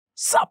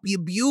Sup, you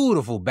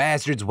beautiful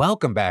bastards.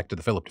 Welcome back to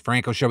the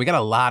DeFranco Show. We got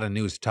a lot of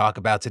news to talk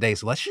about today,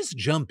 so let's just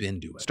jump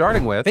into it.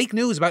 Starting with fake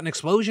news about an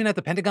explosion at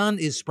the Pentagon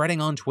is spreading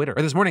on Twitter.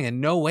 This morning,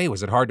 in no way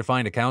was it hard to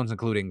find accounts,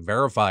 including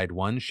verified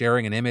ones,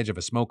 sharing an image of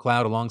a smoke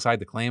cloud alongside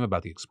the claim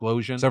about the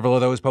explosion. Several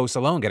of those posts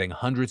alone getting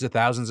hundreds of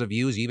thousands of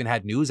views. You even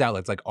had news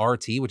outlets like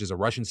RT, which is a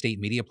Russian state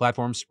media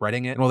platform,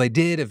 spreading it. And while they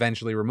did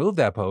eventually remove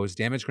that post,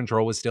 damage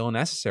control was still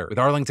necessary. With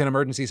Arlington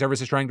Emergency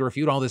Services trying to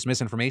refute all this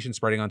misinformation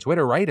spreading on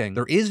Twitter, writing,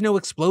 "There is no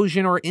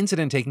explosion or incident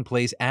taking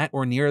place at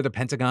or near the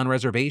Pentagon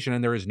reservation,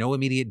 and there is no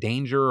immediate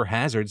danger or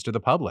hazards to the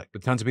public,"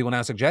 with tons of people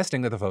now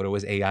suggesting that the photo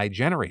was AI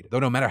generated. Though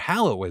no matter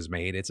how it was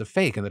made, it's a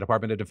fake, and the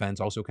Department of Defense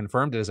also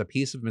confirmed it as a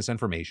piece of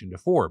misinformation to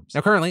Forbes.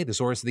 Now currently, the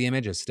source of the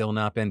image has still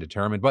not been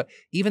determined, but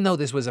even though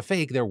this was a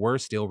fake, there were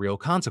still real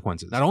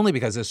consequences. Not only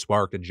because this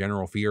sparked a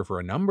general fear for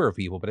a number of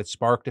people, but it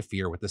sparked a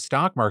fear with the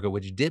stock market,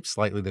 which dipped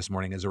slightly this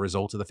morning as a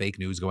result of the fake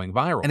news going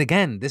viral. And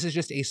again, this is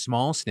just a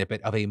small snippet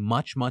of a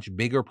much, much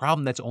bigger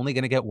problem that's only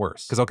going to get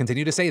worse. Because I'll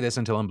continue to say this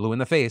until I'm blue in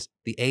the face,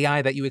 the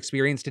AI that you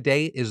experience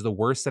today is the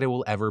worst that it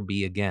will ever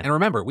be again. And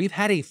remember, we've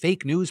had a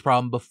fake news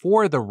problem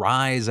before the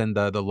rise and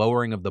the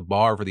lowering of the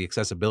bar for the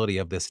accessibility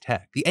of this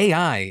tech. The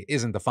AI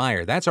isn't the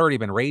fire. That's already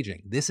been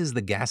raging. This is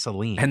the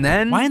gasoline. And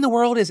then, why in the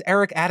world is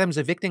Eric Adams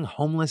evicting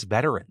homeless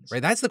veterans?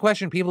 Right? That's the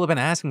question people have been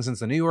asking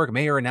since the New York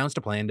mayor announced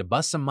a plan to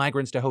bus some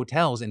migrants to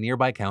hotels in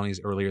nearby counties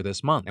earlier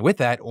this month. And with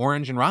that,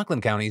 Orange and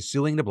Rockland counties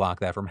suing to block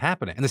that from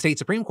happening. And the state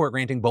Supreme Court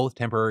granting both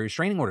temporary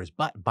restraining orders.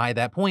 But by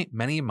that point,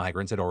 many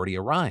migrants had already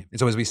arrived. And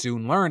so as we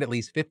soon learned, at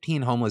least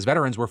 15 homeless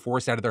veterans were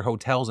forced out of their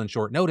hotels on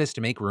short notice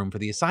to make room for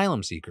the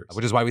asylum seekers,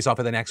 which is why we saw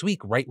for the next week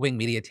right-wing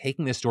media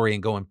taking this story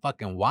and going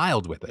fucking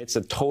wild with it. It's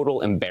a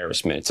total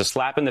embarrassment. It's a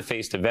slap in the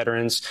face to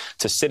veterans,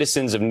 to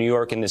citizens of New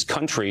York and this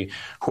country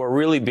who are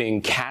really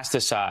being cast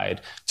aside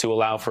to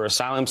allow for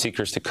asylum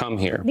seekers to come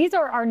here. These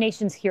are our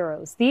nation's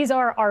heroes. These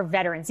are our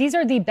veterans. These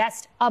are the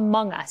best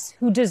among us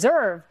who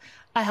deserve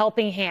a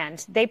helping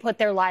hand. They put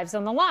their lives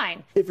on the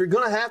line. If you're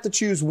going to have to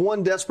choose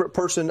one desperate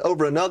person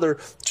over another,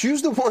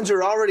 choose the ones who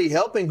are already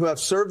helping, who have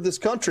served this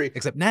country.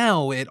 Except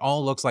now it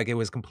all looks like it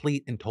was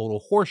complete and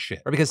total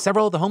horseshit. Or because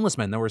several of the homeless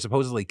men that were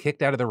supposedly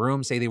kicked out of the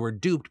room say they were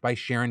duped by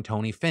Sharon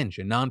Toney-Finch,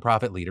 a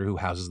nonprofit leader who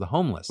houses the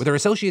homeless, with her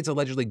associates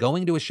allegedly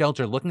going to a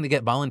shelter looking to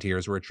get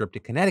volunteers for a trip to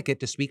Connecticut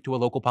to speak to a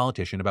local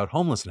politician about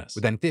homelessness,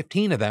 with then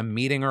 15 of them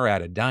meeting her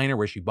at a diner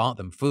where she bought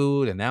them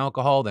food and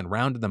alcohol, then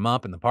rounded them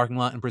up in the parking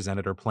lot and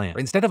presented her plan. Or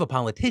instead of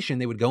a politician,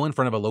 they would go in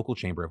front of a local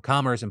chamber of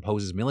commerce and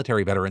pose as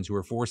military veterans who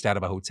were forced out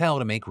of a hotel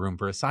to make room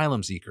for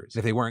asylum seekers. And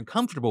if they weren't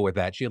comfortable with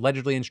that, she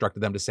allegedly instructed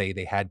them to say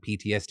they had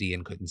PTSD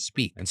and couldn't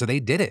speak. And so they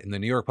did it, and the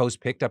New York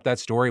Post picked up that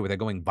story with it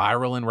going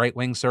viral in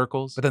right-wing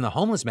circles. But then the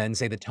homeless men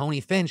say that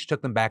Toney-Finch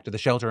took them back to the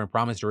shelter and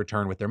promised to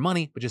return with their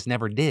money, but just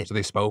never did. So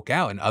they spoke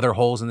out, and other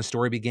holes in the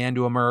story began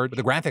to emerge, with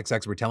the graphics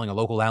expert telling a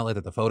local outlet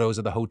that the photos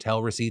of the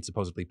hotel receipts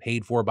supposedly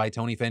paid for by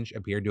Toney-Finch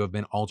appeared to have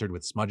been altered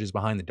with smudges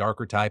behind the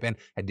darker type and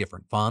had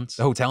different fonts.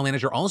 The hotel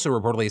manager also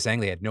reportedly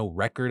saying they had no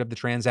record of the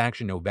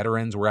transaction, no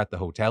veterans were at the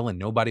hotel, and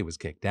nobody was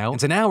kicked out.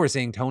 And so now we're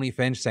seeing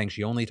Toney-Finch saying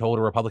she only told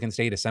a Republican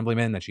state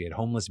assemblyman that she had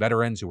homeless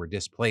veterans who were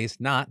displaced,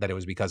 not that it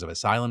was because of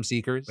asylum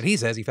seekers. But he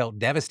says he felt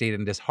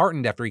devastated and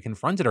disheartened after he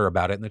confronted her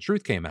about it and the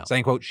truth came out,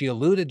 saying, quote, "She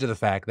alluded to the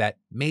fact that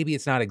maybe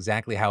it's not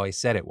exactly how I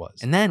said it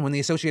was." And then when the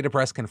Associated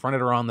Press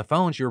confronted her on the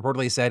phone, she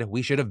reportedly said,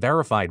 "We should have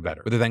verified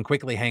better," with her then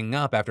quickly hanging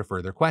up after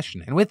further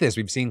questioning. And with this,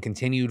 we've seen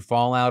continued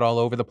fallout all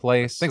over the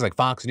place. Things like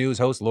Fox News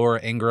host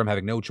Laura Ingraham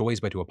having no choice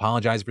but to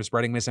apologize for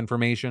spreading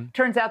misinformation.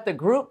 Turns out the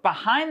group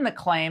behind the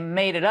claim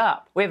made it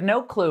up. We have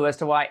no clue as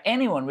to why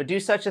anyone would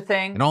do such a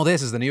thing. And all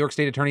this is the New York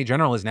State Attorney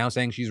General is now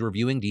saying she's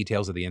reviewing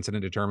details of the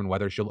incident to determine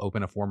whether she'll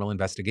open a formal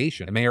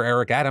investigation. And Mayor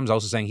Eric Adams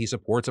also saying he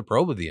supports a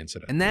probe of the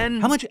incident. And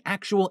then, how much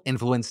actual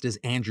influence does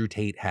Andrew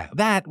Tate have?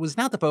 That was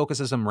not the focus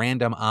of some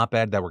random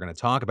op-ed that we're going to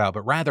talk about,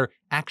 but rather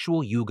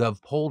actual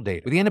YouGov poll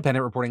data. With The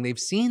Independent reporting they've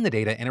seen the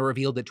data and it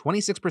revealed that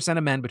 26%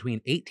 of men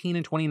between 18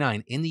 and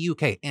 29 in the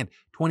UK and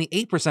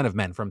 28% of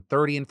men from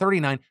 30 and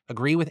 39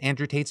 agree with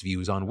Andrew Tate's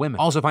views on women.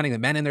 Also finding that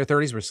men in their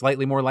 30s were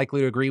slightly more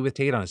likely to agree with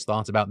Tate on his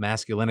thoughts about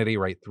masculinity,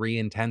 right? 3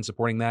 in 10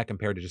 supporting that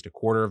compared to just a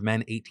quarter of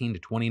men 18 to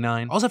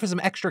 29. Also, for some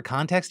extra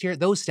context here,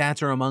 those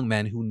stats are among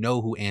men who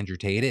know who Andrew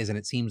Tate is, and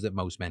it seems that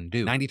most men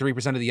do.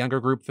 93% of the younger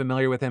group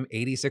familiar with him,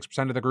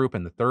 86% of the group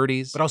in the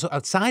 30s. But also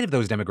outside of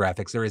those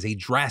demographics, there is a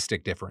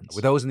drastic difference,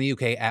 with those in the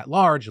UK at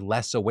large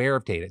less aware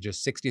of Tate, at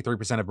just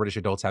 63% of British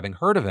adults having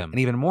heard of him. And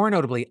even more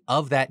notably,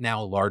 of that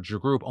now larger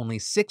group, only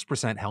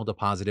 6% held a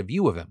positive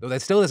view of him, though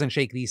that still doesn't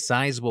shake the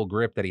sizable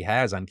grip that he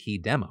has on key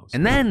demos.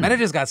 And then Meta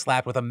just got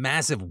slapped with a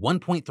massive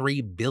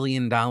 $1.3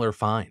 billion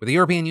fine, with the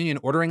European Union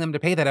ordering them to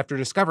pay that after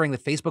discovering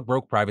that Facebook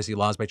broke privacy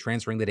laws by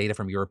transferring the data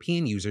from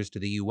European users to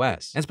the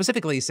US. And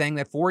specifically saying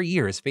that for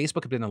years,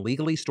 Facebook had been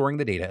illegally storing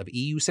the data of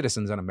EU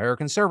citizens on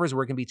American servers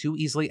where it can be too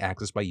easily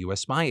accessed by US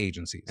spy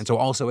agencies. And so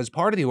also as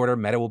part of the order,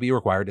 Meta will be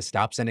required to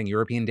stop sending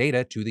European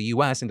data to the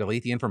US and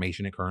delete the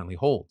information it currently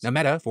holds. Now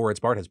Meta, for its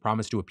part, has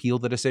promised to appeal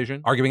the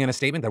decision, arguing in a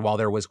statement that while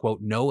there was, quote,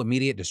 no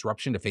immediate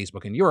disruption to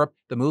Facebook in Europe,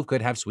 the move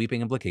could have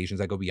sweeping implications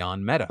that go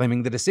beyond Meta,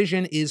 claiming the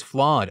decision is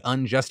flawed,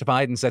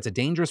 unjustified, and sets a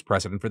dangerous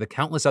precedent for the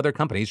countless other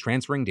companies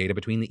transferring data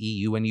between the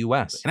EU and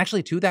US. And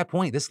actually, to that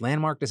point, this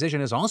landmark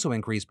decision has also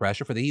increased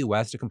pressure for the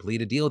US to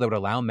complete a deal that would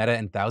allow Meta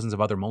and thousands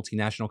of other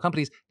multinational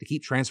companies to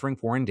keep transferring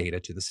foreign data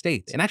to the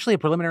States. And actually, a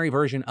preliminary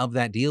version of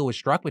that deal was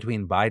struck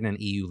between Biden and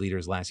EU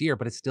leaders last year,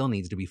 but it still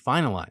needs to be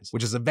finalized,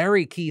 which is a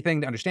very key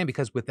thing to understand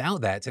because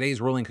without that, today's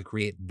ruling could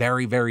create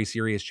very, very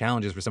serious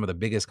challenges for some of the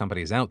biggest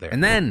companies out there.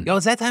 And then,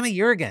 it's that time of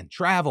year again.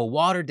 Travel,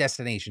 water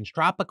destinations,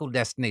 tropical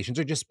destinations,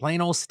 or just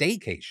plain old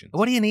staycations.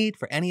 What do you need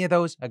for any of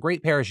those? A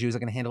great pair of shoes that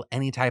can handle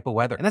any type of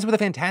weather. And that's where the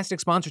fantastic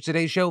sponsor of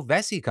today's show,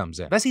 Vessi, comes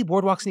in. Vessi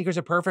boardwalk sneakers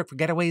are perfect for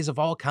getaways of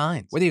all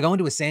kinds. Whether you're going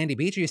to a sandy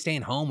beach or you're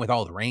staying home with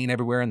all the rain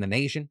everywhere in the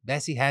nation,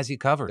 Vessi has you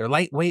covered. They're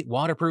lightweight,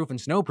 waterproof, and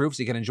snowproof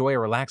so you can enjoy a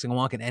relaxing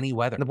walk in any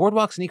weather. And the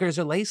boardwalk sneakers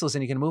are laceless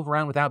and you can move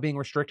around without being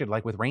restricted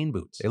like with rain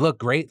boots. They look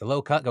great. The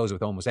low cut goes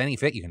with almost any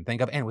fit you can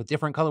think of, and with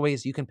different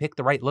colorways, you can pick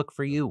the right look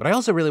for you. But I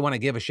also really want to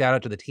give a shout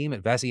out to the team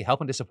at Vessi,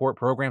 helping to support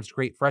programs to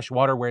create fresh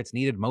water where it's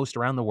needed most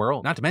around the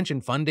world. Not to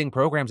mention funding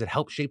programs that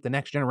help shape the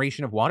next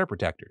generation of water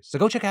protectors. So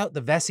go check out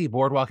the Vessi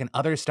boardwalk and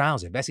other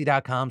styles at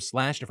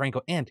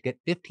vessi.com/DeFranco and get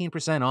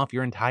 15% off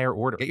your entire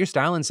order. Get your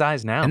style and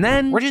size now. And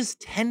then we're just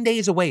 10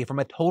 days away from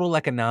a total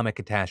economic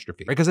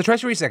catastrophe. Because the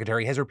Treasury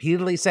Secretary has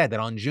repeatedly said that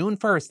on June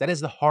 1st, that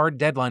is the hard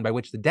deadline by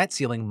which the debt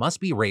ceiling must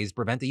be raised to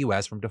prevent the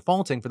US from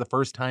defaulting for the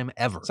first time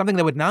ever. Something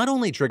that would not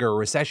only trigger a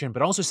recession,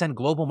 but also send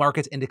global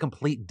markets into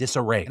complete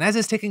disarray. And as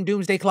this ticking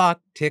doomsday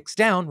clock ticks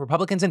down,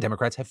 Republicans and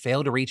Democrats have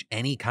failed to reach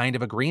any kind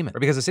of agreement.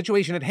 Because the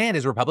situation at hand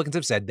is Republicans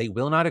have said they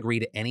will not agree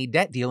to any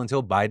debt deal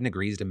until Biden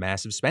agrees to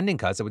massive spending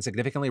cuts that would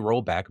significantly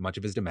roll back much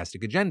of his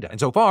domestic agenda. And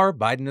so far,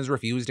 Biden has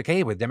refused to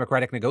cave, with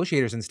Democratic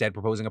negotiators instead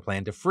proposing a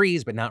plan to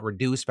freeze but not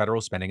reduce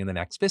federal spending in the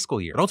next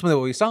fiscal year. But ultimately,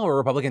 what we saw were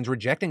Republicans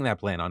rejecting that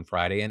plan on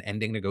Friday and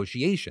ending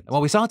negotiations. And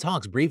while we saw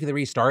talks briefly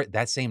restart,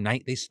 that same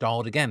night they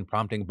stalled again,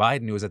 prompting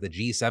Biden, who was at the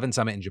G7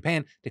 summit in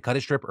Japan, to cut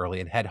his trip early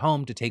and head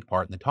home to take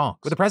part in the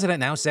talks. With the president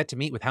now set to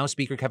meet with House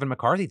Speaker Kevin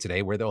McCarthy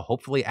today, where they'll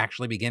hopefully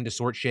actually begin to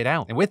sort shit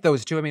out. And with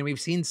those two, we've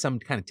seen some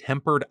kind of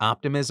tempered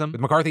optimism,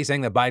 with McCarthy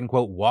saying that Biden,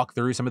 quote, walked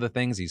through some of the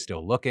things he's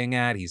still looking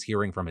at. He's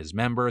hearing from his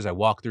members. I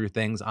walked through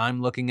things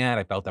I'm looking at.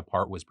 I felt that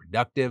part was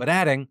productive. But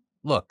adding,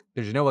 look,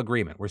 there's no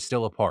agreement. We're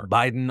still apart.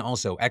 Biden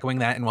also echoing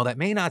that, and while that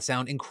may not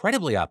sound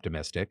incredibly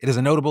optimistic, it is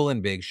a notable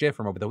and big shift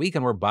from over the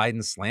weekend where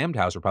Biden slammed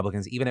House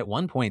Republicans, even at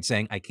one point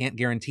saying, I can't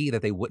guarantee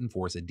that they wouldn't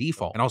force a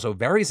default. And also,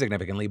 very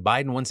significantly,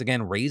 Biden once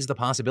again raised the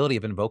possibility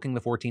of invoking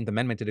the 14th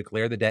Amendment to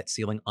declare the debt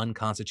ceiling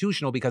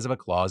unconstitutional because of a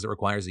clause that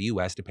requires the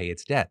U.S. to pay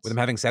its debts, with him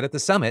having said at the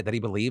summit that he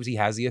believes he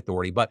has the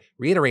authority, but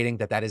reiterating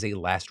that that is a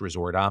last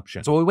resort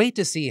option. So while we wait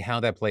to see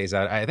how that plays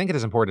out, I think it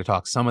is important to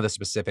talk some of the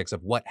specifics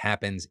of what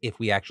happens if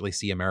we actually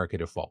see America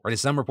default. Right,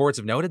 as some reports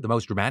have noted, the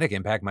most dramatic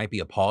impact might be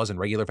a pause in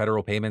regular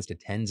federal payments to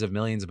tens of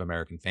millions of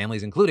American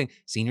families, including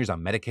seniors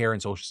on Medicare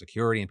and Social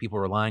Security and people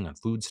relying on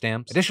food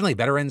stamps. Additionally,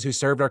 veterans who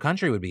served our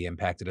country would be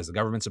impacted, as the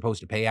government's supposed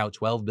to pay out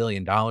 $12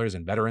 billion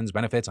in veterans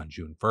benefits on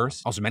June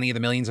 1st. Also, many of the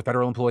millions of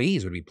federal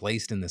employees would be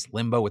placed in this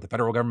limbo, with the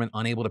federal government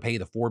unable to pay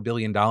the $4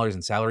 billion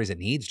in salaries it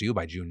needs to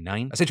by June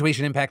 9th. A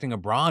situation impacting a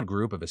broad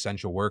group of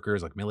essential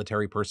workers like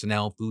military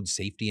personnel, food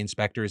safety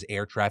inspectors,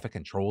 air traffic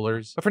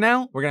controllers. But for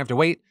now, we're gonna have to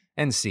wait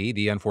and see.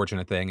 The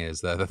unfortunate thing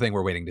is the thing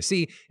we're waiting to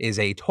see is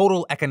a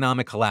total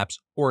economic collapse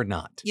or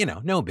not.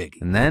 No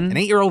biggie. And then an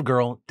 8-year-old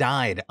girl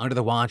died under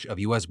the watch of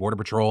U.S. Border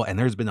Patrol, and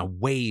there's been a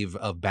wave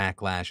of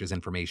backlash as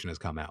information has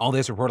come out. All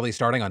this reportedly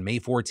starting on May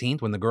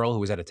 14th, when the girl who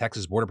was at a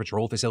Texas Border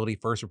Patrol facility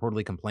first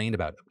reportedly complained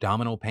about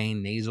abdominal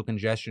pain, nasal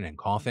congestion, and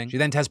coughing. She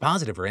then tests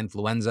positive for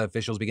influenza.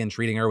 Officials begin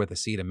treating her with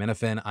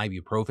acetaminophen,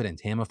 ibuprofen,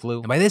 and Tamiflu.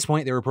 And by this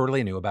point, they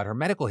reportedly knew about her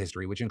medical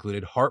history, which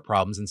included heart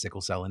problems and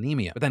sickle cell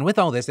anemia. But then with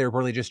all this, they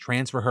reportedly just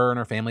transfer her and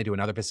her family to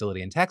another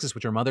facility in Texas,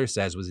 which her mother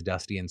says was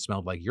dusty and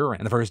smelled like urine.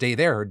 And the first day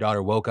there, her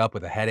daughter woke up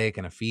with a headache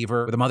and a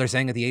fever, with the mother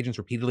saying that the agents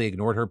repeatedly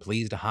ignored her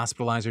pleas to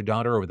hospitalize her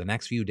daughter over the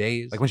next few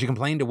days. Like when she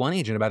complained to one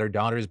agent about her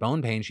daughter's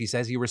bone pain, she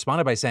says he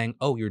responded by saying,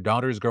 oh, your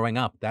daughter's growing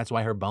up. That's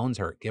why her bones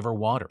hurt. Give her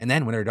water. And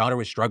then when her daughter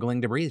was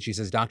struggling to breathe, she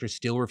says doctors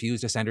still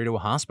refused to send her to a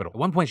hospital. At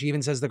one point, she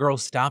even says the girl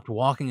stopped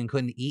walking and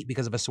couldn't eat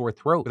because of a sore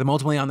throat, with them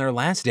ultimately on their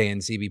last day in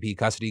CBP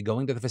custody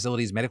going to the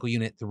facility's medical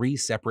unit 3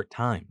 separate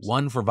times.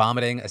 One for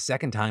vomiting, a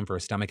second time for a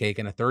stomachache,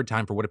 and a third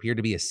time for what appeared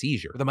to be a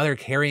seizure, with the mother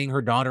carrying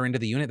her daughter into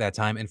the unit that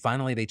time, and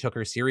finally they took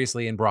her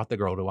seriously and brought the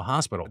girl to a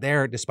hospital.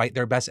 There, despite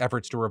their best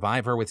efforts to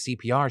revive her with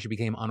CPR, she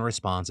became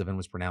unresponsive and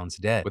was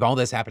pronounced dead. With all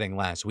this happening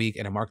last week,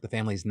 and it marked the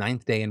family's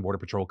 9th day in Border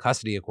Patrol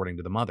custody, according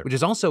to the mother, which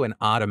is also an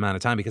odd amount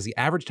of time because the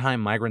average time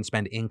migrants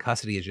spend in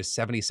custody is just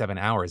 77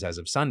 hours as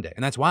of Sunday.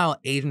 And that's while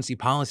agency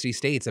policy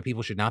states that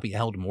people should not be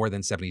held more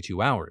than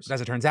 72 hours. But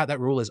as it turns out, that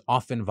rule is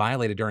often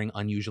violated during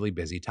unusually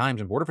busy times,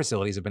 and border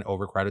facilities have been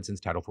overcrowded since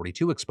Title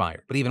 42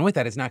 expired. But even with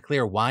that, it's not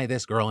clear why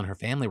this girl and her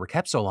family were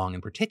kept so long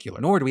in particular,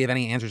 nor do we have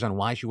any answers on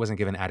why she wasn't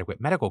given adequate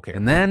medical care.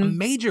 And then a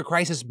major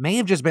crisis may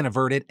have just been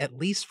averted, at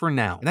least for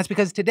now. And that's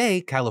because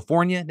today,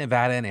 California,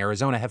 Nevada, and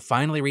Arizona have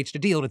finally reached a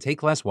deal to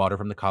take less water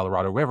from the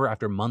Colorado River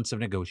after months of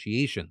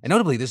negotiations. And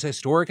notably, this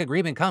historic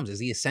agreement comes as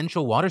the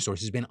essential water source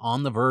has been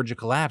on the verge of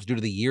collapse due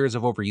to the years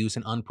of overuse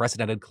and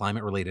unprecedented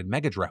climate-related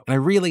megadrought. And I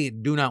really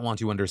do not want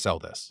to undersell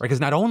this, right? Because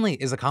not only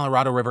is the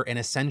Colorado River an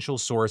essential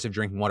source of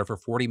drinking water for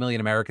 40 million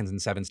Americans in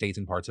 7 states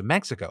and parts of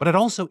Mexico, but it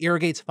also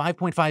irrigates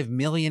 5.5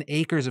 million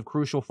acres of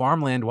crucial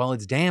farmland, while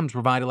its dams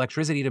provide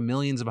electricity to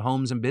millions of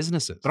homes and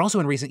businesses. But also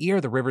in recent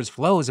years, the river's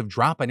flows have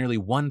dropped by nearly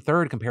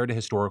 1/3 compared to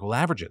historical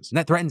averages. And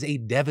that threatens a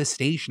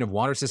devastation of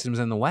water systems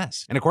in the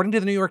West. And according to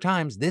the New York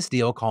Times, this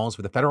deal calls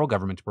for the federal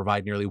government to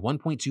provide nearly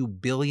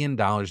 $1.2 billion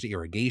to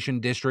irrigation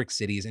districts,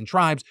 cities, and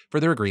tribes for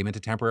their agreement to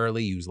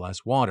temporarily use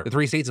less water. The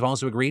 3 states have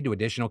also agreed to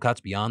additional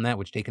cuts beyond that,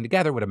 which taken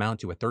together would amount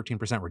to a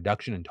 13%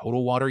 reduction in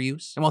total water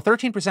use. And while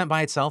 13%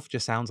 by itself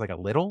just sounds like a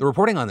little, the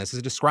reporting on this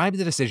has described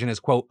the decision as,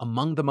 quote,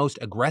 among the most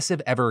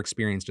aggressive ever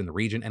experienced in the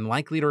region and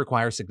likely to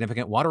require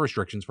significant water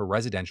restrictions for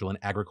residential and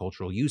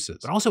agricultural uses.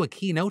 But also a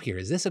key note here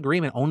is this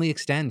agreement only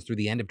extends through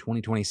the end of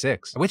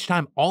 2026, at which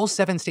time all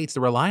 7 states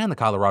that rely on the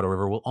Colorado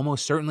River will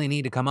almost certainly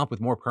need to come up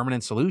with more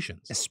permanent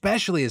solutions,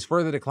 especially as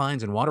further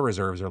declines in water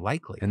reserves are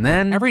likely. And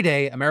then every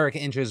day, America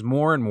inches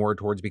more and more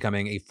towards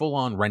becoming a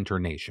full-on renter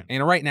nation.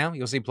 And right now,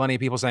 you'll see plenty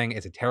of people saying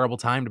it's a terrible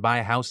time to buy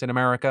a house in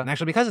America. And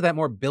actually, because of that,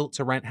 more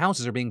built-to-rent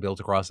houses are being built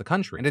across the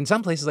country. And in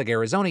some places like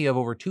Arizona, you have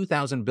over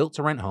 2,000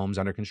 built-to-rent homes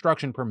under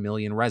construction per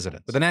million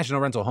residents. With the National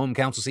Rental Home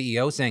Council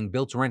CEO saying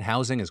built-to-rent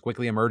housing is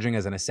quickly emerging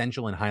as an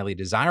essential and highly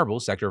desirable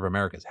sector of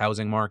America's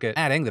housing market,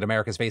 adding that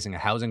America is facing a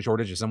housing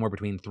shortage of somewhere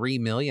between 3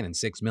 million and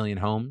 6 million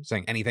homes,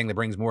 saying anything that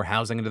brings more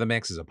housing into the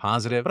mix is a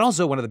positive. But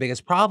also, one of the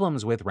biggest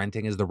problems with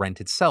renting is the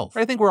rent itself.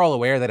 I think we're all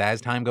aware that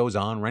as time goes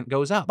on, rent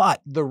goes up.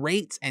 But the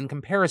rates and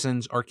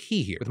comparisons are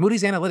key here, with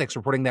Moody's Analytics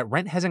reporting that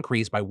rent has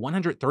increased by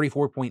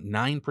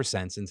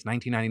 134.9% since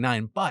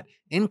 1999, but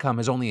income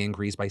has only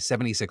increased by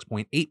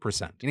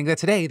 76.8%, meaning that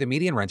today, the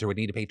median renter would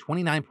need to pay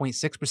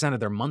 29.6% of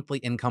their monthly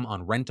income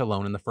on rent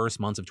alone in the first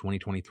months of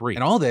 2023.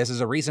 And all this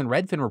is a recent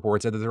Redfin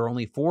report said that there are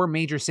only 4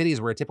 major cities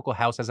where a typical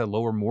house has a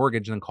lower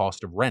mortgage than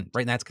cost of rent,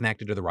 right? And that's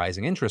connected to the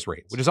rising interest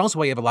rates, which is also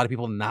why you have a lot of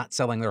people not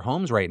selling their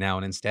homes right now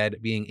and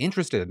instead being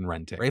interested in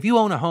renting. Right? If you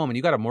own a home and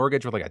you got a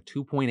mortgage with like a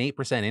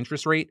 2.8%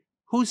 interest rate,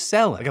 who's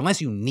selling? Like, unless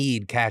you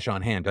need cash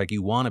on hand, like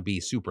you want to be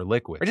super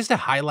liquid. Or just to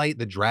highlight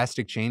the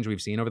drastic change we've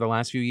seen over the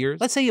last few years,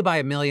 let's say you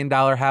buy $1 million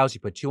house,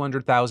 you put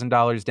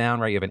 $200,000 down,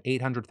 right? You have an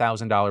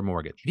 $800,000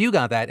 mortgage. If you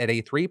got that at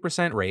a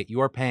 3% rate, you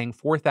are paying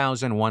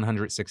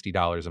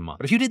 $4,160 a month.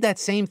 But if you did that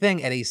same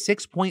thing at a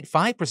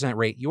 6.5%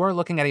 rate, you are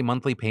looking at a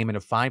monthly payment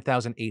of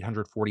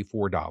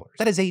 $5,844.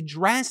 That is a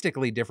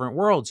drastically different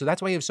world. So that's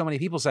why you have so many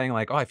people saying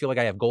like, oh, I feel like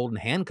I have golden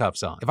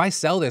handcuffs on. If I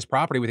sell this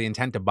property with the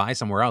intent to buy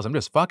somewhere else, I'm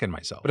just fucking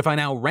myself. But if I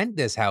now rent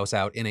this house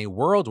out in a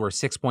world where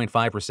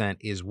 6.5%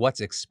 is what's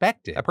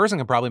expected, a person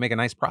can probably make a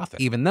nice profit,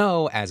 even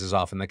though, as is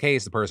often the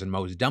case, the person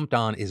most dumped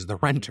on is the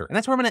renter. And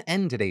that's where I'm going to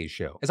end today's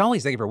show. As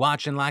always, thank you for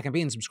watching, liking,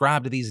 being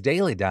subscribed to these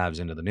daily dives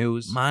into the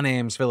news. My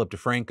name's Philip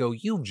DeFranco.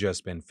 You've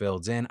just been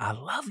filled in. I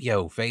love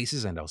yo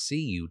faces, and I'll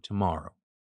see you tomorrow.